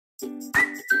ショ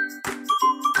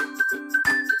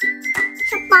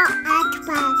ポアート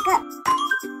パーク。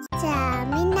じゃあ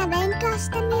みんな勉強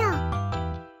してみよう。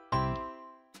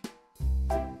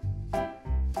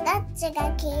どっちが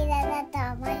黄色だと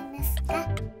思いますか？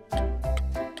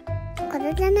こ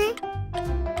れじゃない？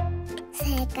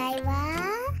正解は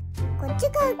こっち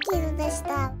が黄色でし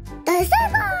た。大正解！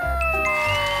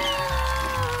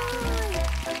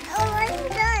面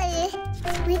白い。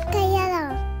もう一回や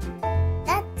ろう。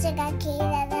どっちが黄色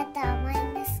だと思い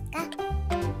ますか？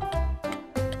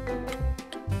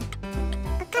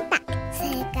わかった。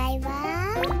正解は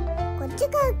こっち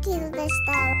が黄色でし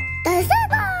た。大正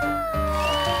解！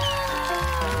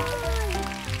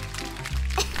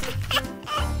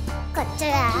こっち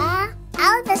は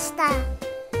青でした。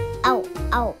青、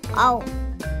青、青。1、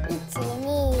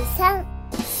2、3、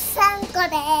3個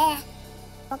で。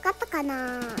わかったか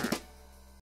な？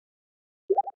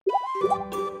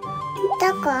ど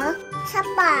こ？サッ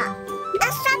パ。あ、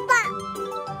サッパ。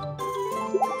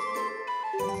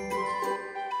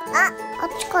あ、こっ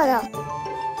ちから。こっ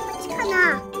ちか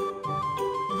な？こ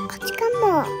っちか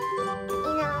も。いい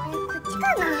な。こっち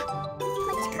かな？こ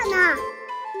っちかな？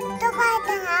どこやっ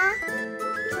たら？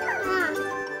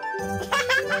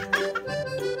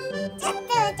ちょっと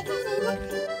難しいな。こ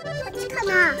っちか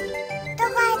な？ど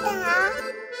こやったら？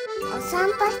お散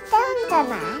歩してるんじゃ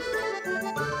ない？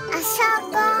あそ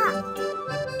こ。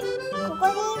ここ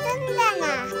にいるんだな。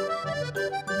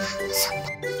シャ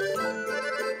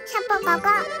ポここ。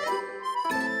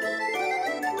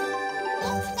見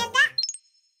つけた。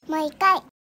もう一回。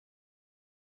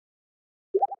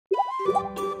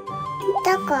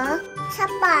どこ？サッ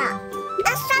パ。あ、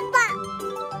サッパ。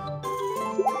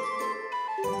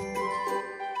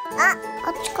あ、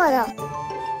こっちから。こ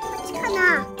っちか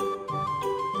な？こ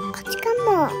っちか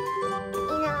も。い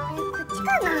いな。こっち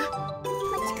かな？こ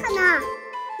っちかな？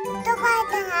どこやっ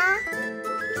たら？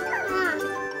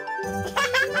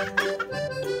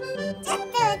ちょっと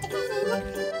難しいな。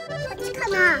こっちか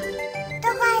な？ど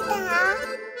こやったら？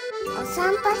お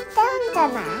散歩してるんじゃ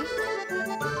ない？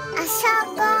あそ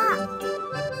こ。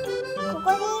こ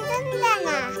こにいるんだ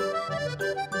な。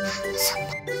シャ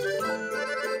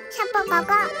ポこ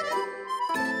こ。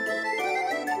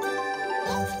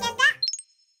見つけた。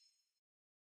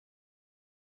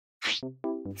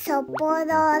ソポ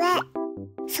ドレ。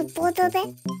ソポドレ。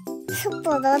ソ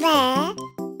ポドレ。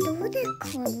どれか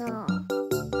な？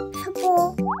ソ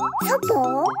ポ。ソ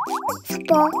ポ？ソ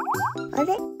ポ。あ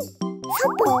れ？ソ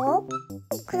ポ？こ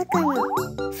れかな？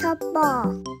ソポ。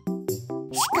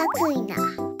四角いな。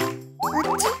こっ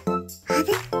ち？あれ？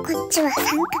こっちは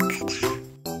三角だ。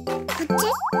こっち？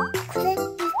これ似て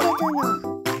るな。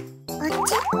あっち？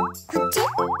こっち？あ、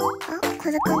こ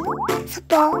れかな？ソ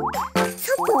ポ？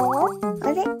ソポ？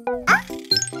あれ？あ、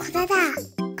これだ。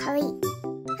かわいい。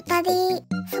当たり。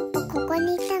ソポここ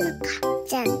にいたのか。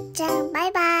じゃんじゃん、バ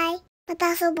イバイ。ま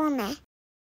た遊ぼうね。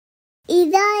いろ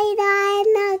いろえ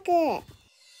のぐ。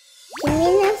君の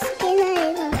好きな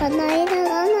色、この色ど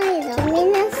の色？君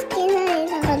の好きな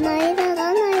色、この色ど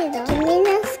の色？君の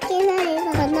好きな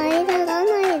色、この色どの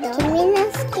色？君の好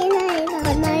きな色、こ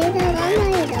の色どの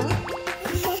色？君の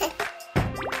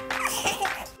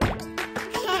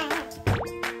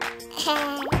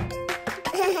好きな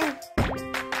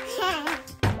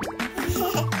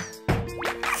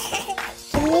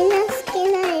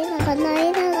色、この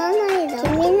色どの色？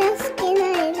君の好きな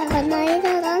色、この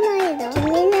色どの色？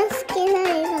君の好きな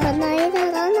色、この色どの色？君の好きな色、この色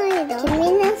どの色？君の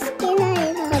好きな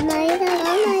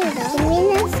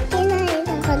色、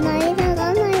この色ど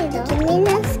の色？君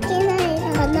の好きな色、こ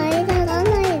の色ど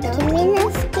の色？君の好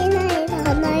きな色、こ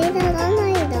の色どの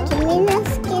色？君の好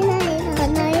きな色、こ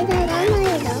の色どの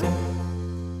色？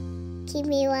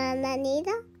君は何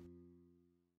色？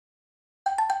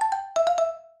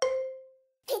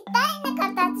ぴったりな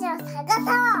形を探そう。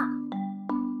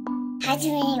始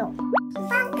めよう。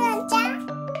パンくんちゃん。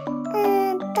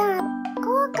こ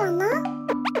うかな？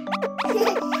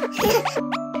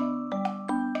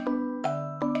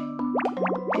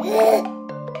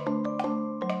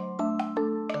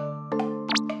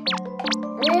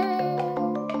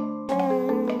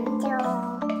じゃ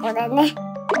あこれね。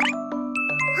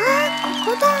あ、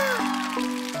ここだ。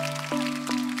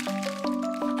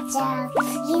じゃあ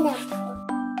次の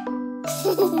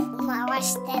回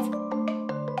してる。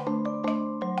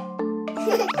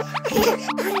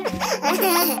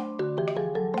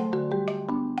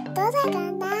どれ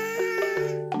かな？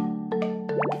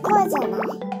こうじゃない？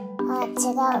あ、違う。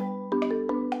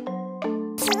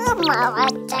すぐ回っ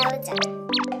ちゃうじゃん。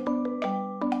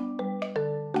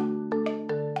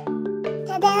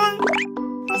ただん。よ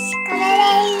し、これで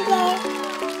いいです。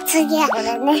次次はこ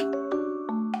れね。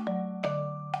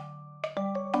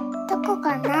どこ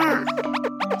かな。こ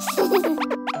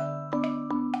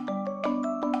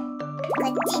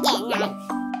っちじゃない。も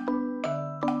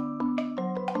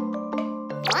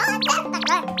うちょっとこ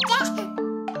っち。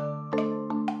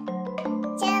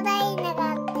ちょうどいいのが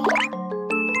あって。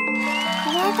こ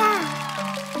れだ。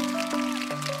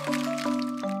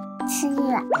次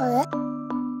はこれ。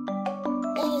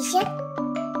よいしょ。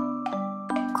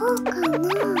こうかな。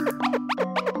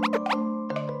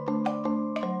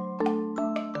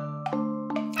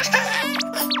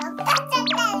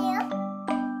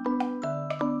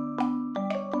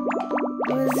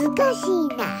難しい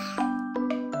な。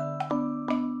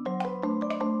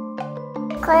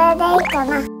これでいいかな。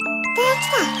でき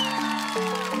た。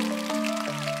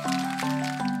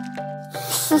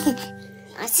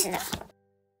おしろ。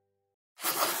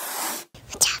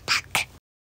じゃあパック。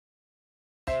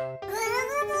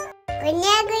ぐにゃ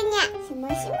ぐにゃ。しま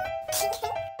しま。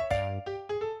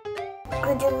ぐ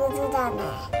ずぐずだね。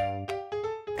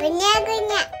ぐにゃぐに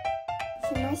ゃ。し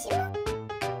ましま。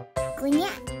ぐにゃ。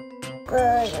ぐる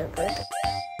ぐる。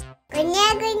ぐにゃ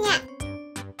ぐにゃ。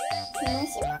しま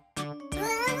しま。ぐる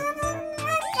ぐるにな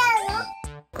っちゃうの。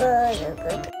ぐるぐ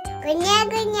る。ぐにゃぐ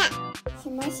にゃ。し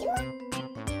ましま。ぐ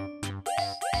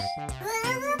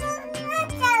るぐるになっ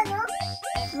ちゃうの。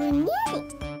ぐにゃり。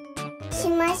し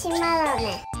ましまだね。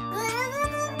ぐるぐ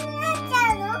るになっちゃ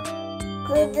うの。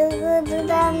ぐずぐず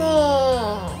だね。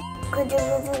ぐずぐ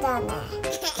ずだね。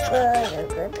ぐる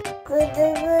ぐる。ぐず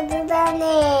ぐずだね。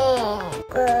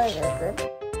ぐるぐる。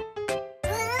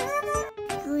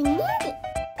ぐにゃり。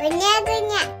ぐにゃぐに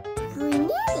ゃ。ぐに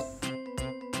ゃり。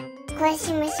これ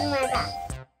しましまだ。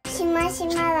しまし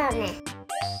まだね。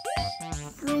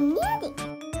ぐにゃり。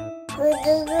ぐず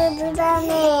ぐずだね。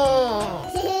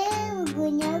ぐ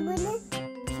にゃぐにゃ。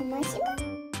しましま。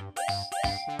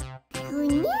ぐに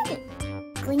ゃり。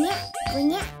ぐにゃぐ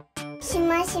にゃ。し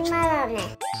ましまだね。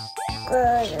ぐ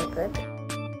るぐる。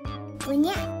ぐ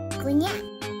にゃぐにゃ。し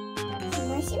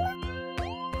ましま。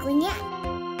ぐにゃ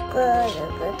ぐる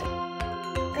ぐる。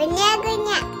ぐにゃぐに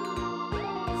ゃ。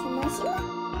しましま。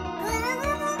ぐるぐ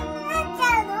るになっちゃ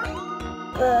うの。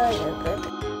ぐるぐる。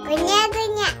ぐにゃぐ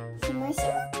にゃ。しまし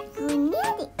ま。ぐにゃ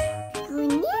り。ぐに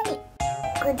ゃり。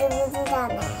ぐずぐずだ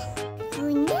ね。ぐ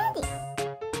にゃり。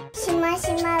しまし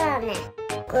まだね。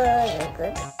ぐるぐる。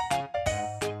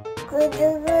ぐず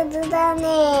ぐずだね。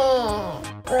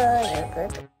ぐるぐ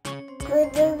る。ぐ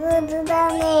ずぐずだ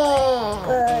ね。ぐ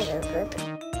るぐる。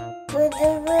ぐず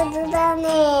ぐずだね。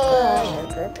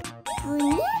ぐるぐる。ぐに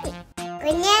ゃり。ぐ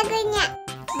にゃぐにゃ。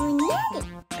ぐにゃり。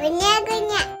ぐにゃぐに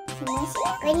ゃ。しましま。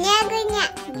ぐにゃぐにゃ。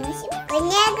しましま。ぐに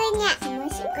ゃぐにゃ。しま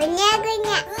しま。ぐにゃぐに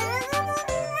ゃ。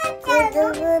ぐず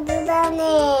ぐずだね。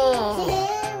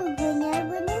ぐにゃ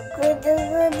ぐにゃ。ぐず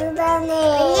ぐずだね。ぐに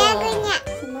ゃぐにゃ。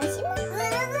しましま。ぐる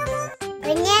ぐる。ぐ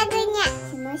にゃぐにゃ。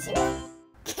しましま。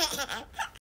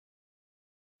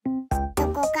ど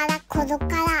こからこどか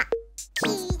らき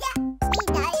だみ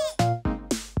たい。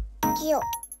きよ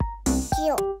き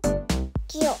よ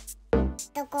きよ。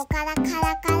どこからから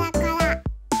からから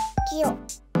きよ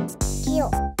き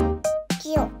よ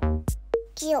きよ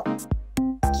きよ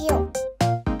きよ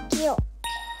きよ。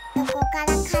どこから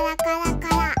からからか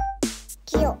らき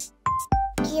よ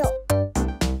きよ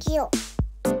きよ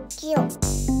きよ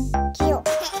きよ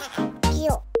き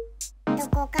よ。ど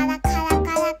こからからか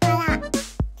らから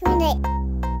きゅうね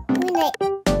きゅうね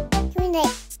きゅうね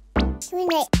きゅう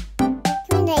ね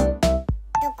きゅうね。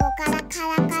どこからか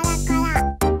らからから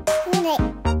きゅうね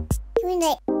きゅうね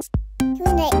きゅ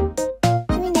うね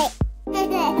きゅうね。ひ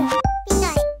ど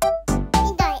いひ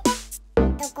どい。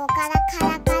どこからか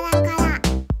らからから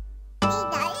ひ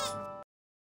どい。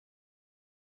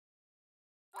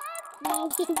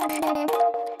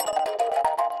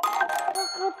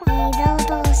色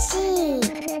同士。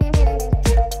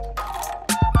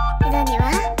色には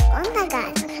温度があ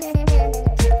る。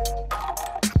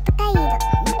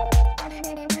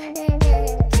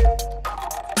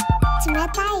暖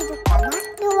かい色かな。冷たい色かな。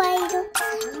弱い色。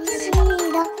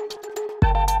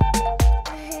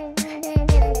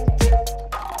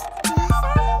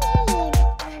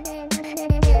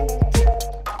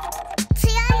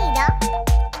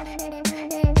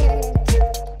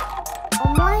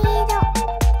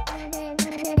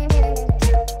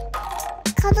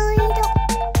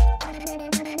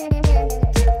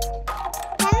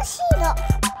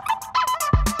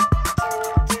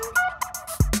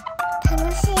寂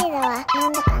しい色。な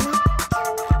んだかな。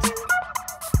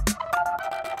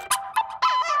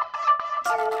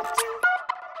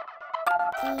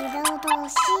色同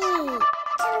士。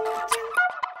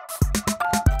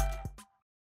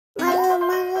まるま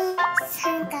る。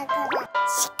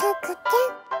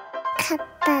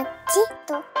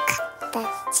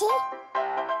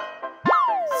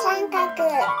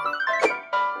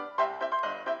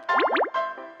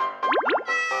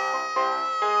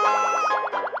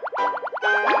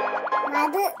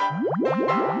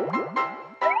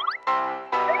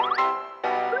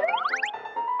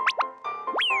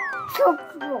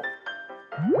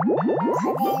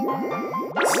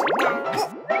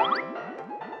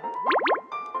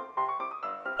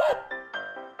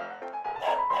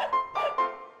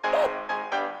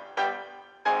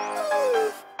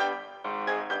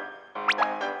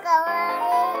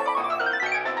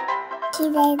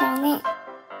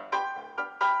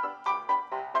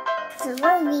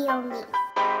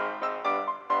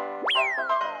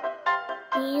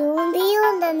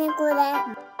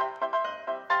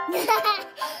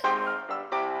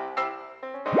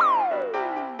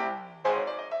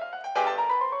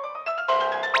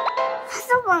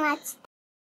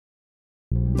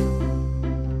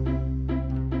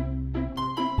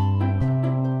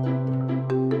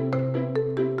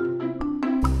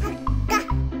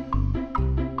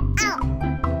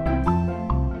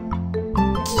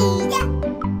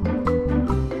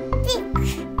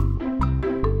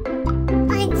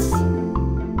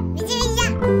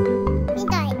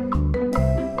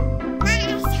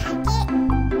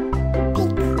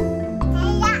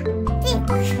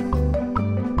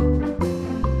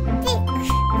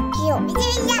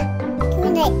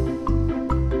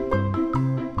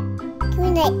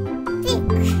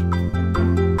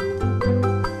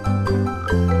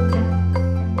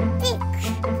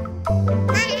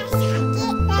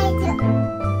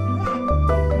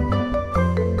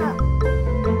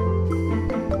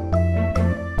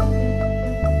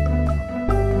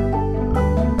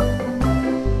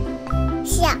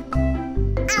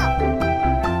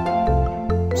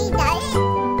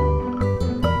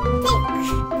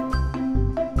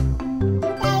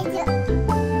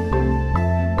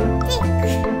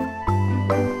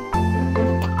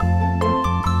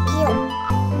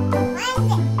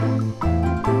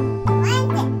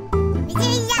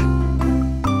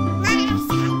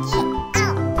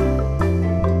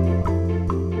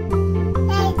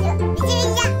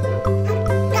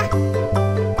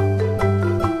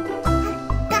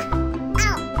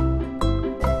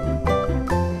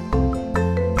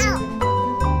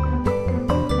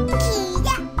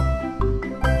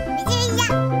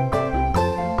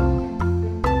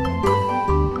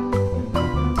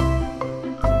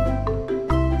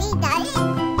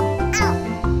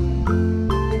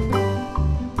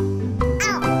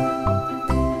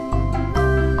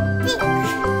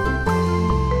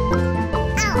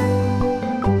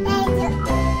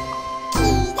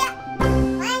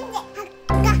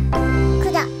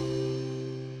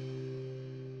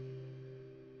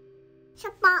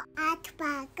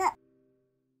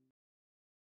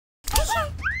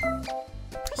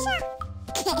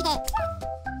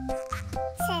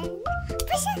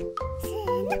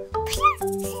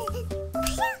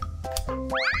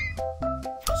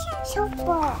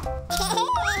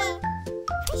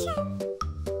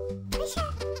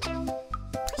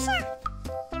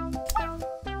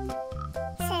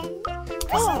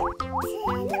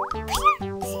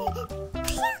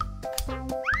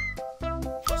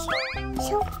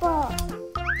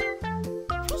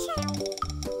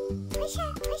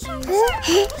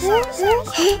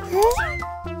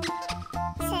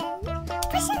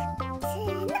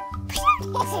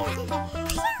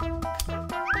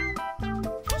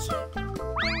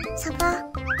サ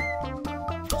バ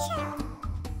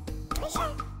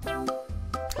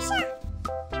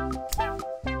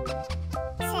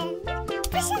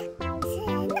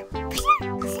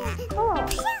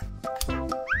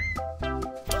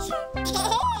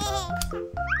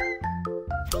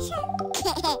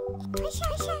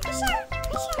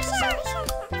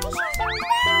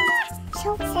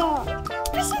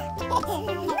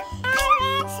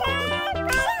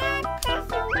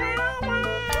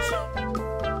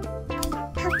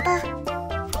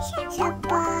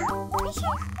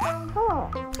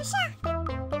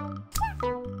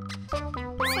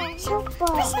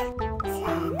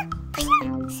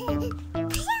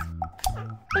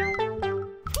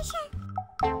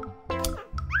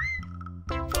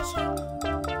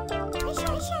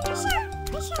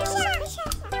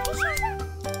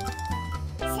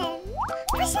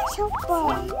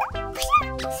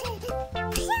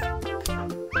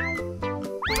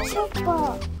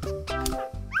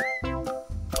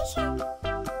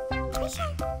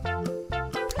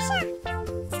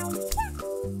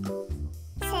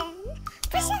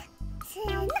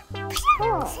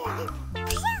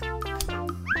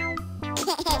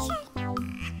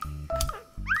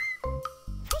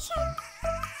Push up.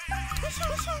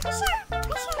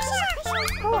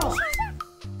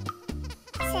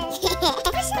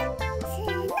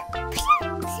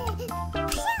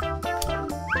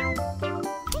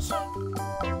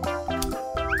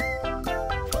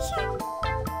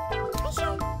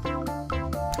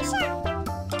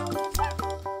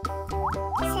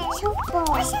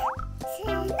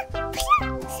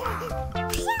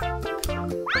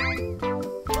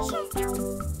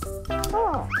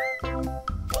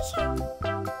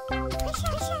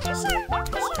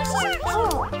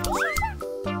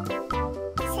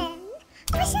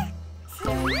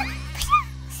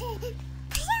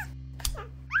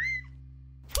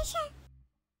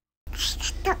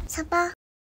 ソポ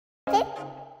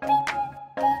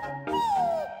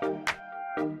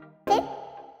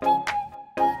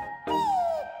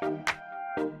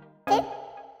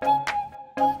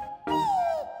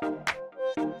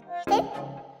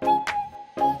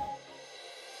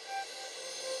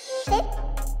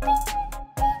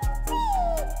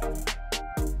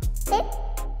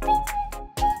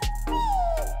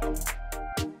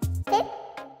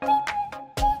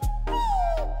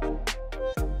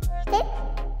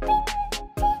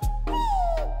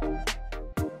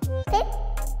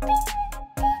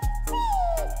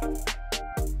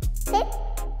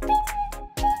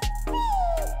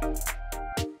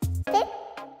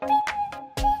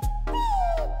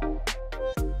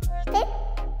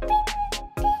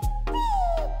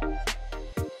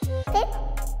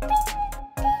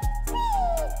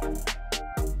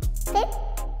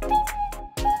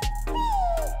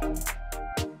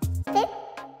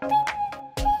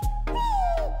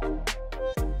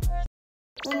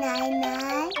いない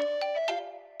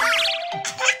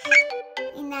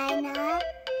いないいない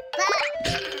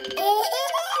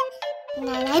い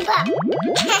ないば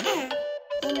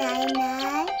いないいないばいないいないばや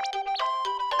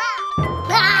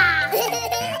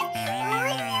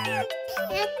った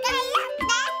やったい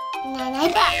ないいない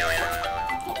ばい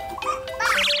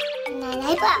ないいな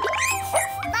いばいな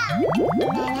い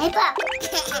いないば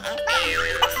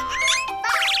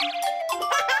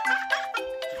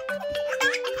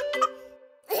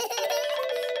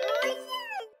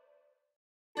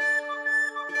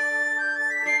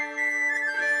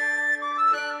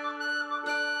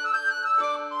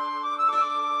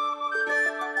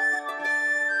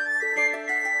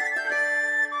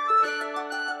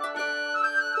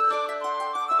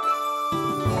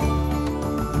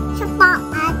ショポア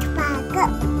ートパー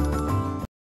ク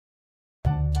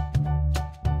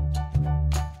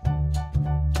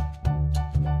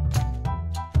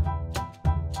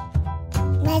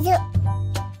まず青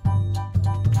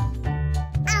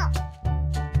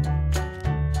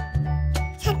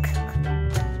サク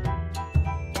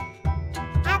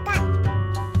赤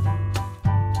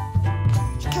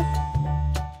四角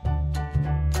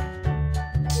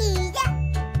黄色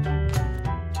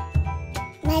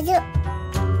まず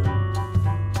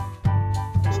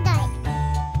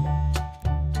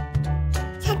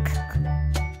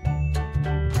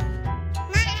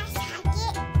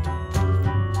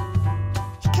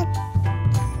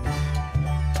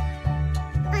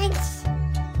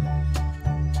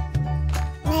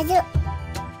まず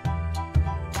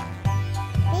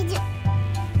水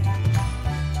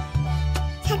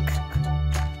サク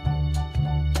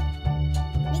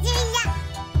水色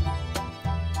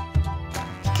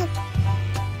四角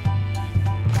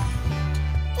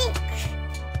ピンク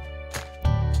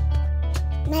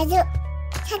まずサ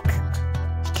ク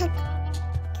四角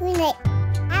黄色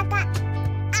赤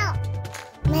青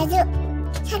まず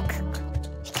サク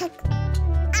四角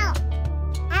青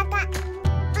赤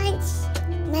オレンジ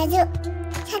まず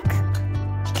サク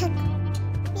四角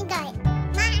緑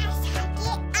紫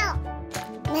青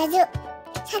まず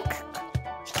サク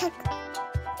四角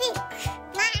ピンク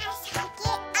紫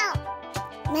青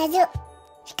まず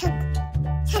四角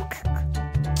サク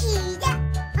黄色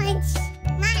オレンジ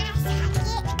紫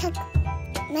四角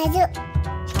まず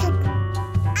四角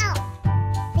青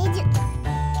水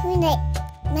緑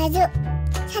まず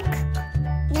サク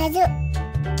まず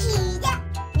黄色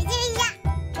水色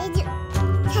水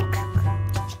サク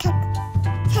四角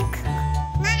サク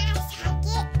紫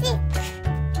ピンク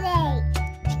グレー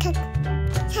四角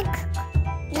サク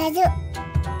まず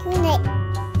黄色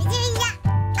水色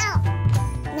青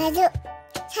まず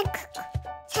サク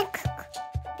サク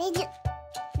水色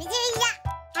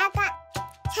赤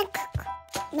サク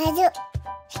まず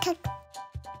四角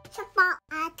ショポア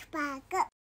ートパー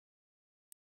ク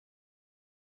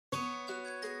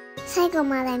最後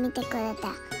まで見てくれて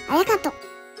ありがとう。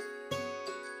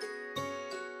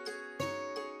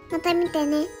また見て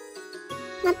ね。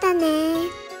またね。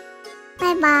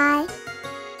バイバイ。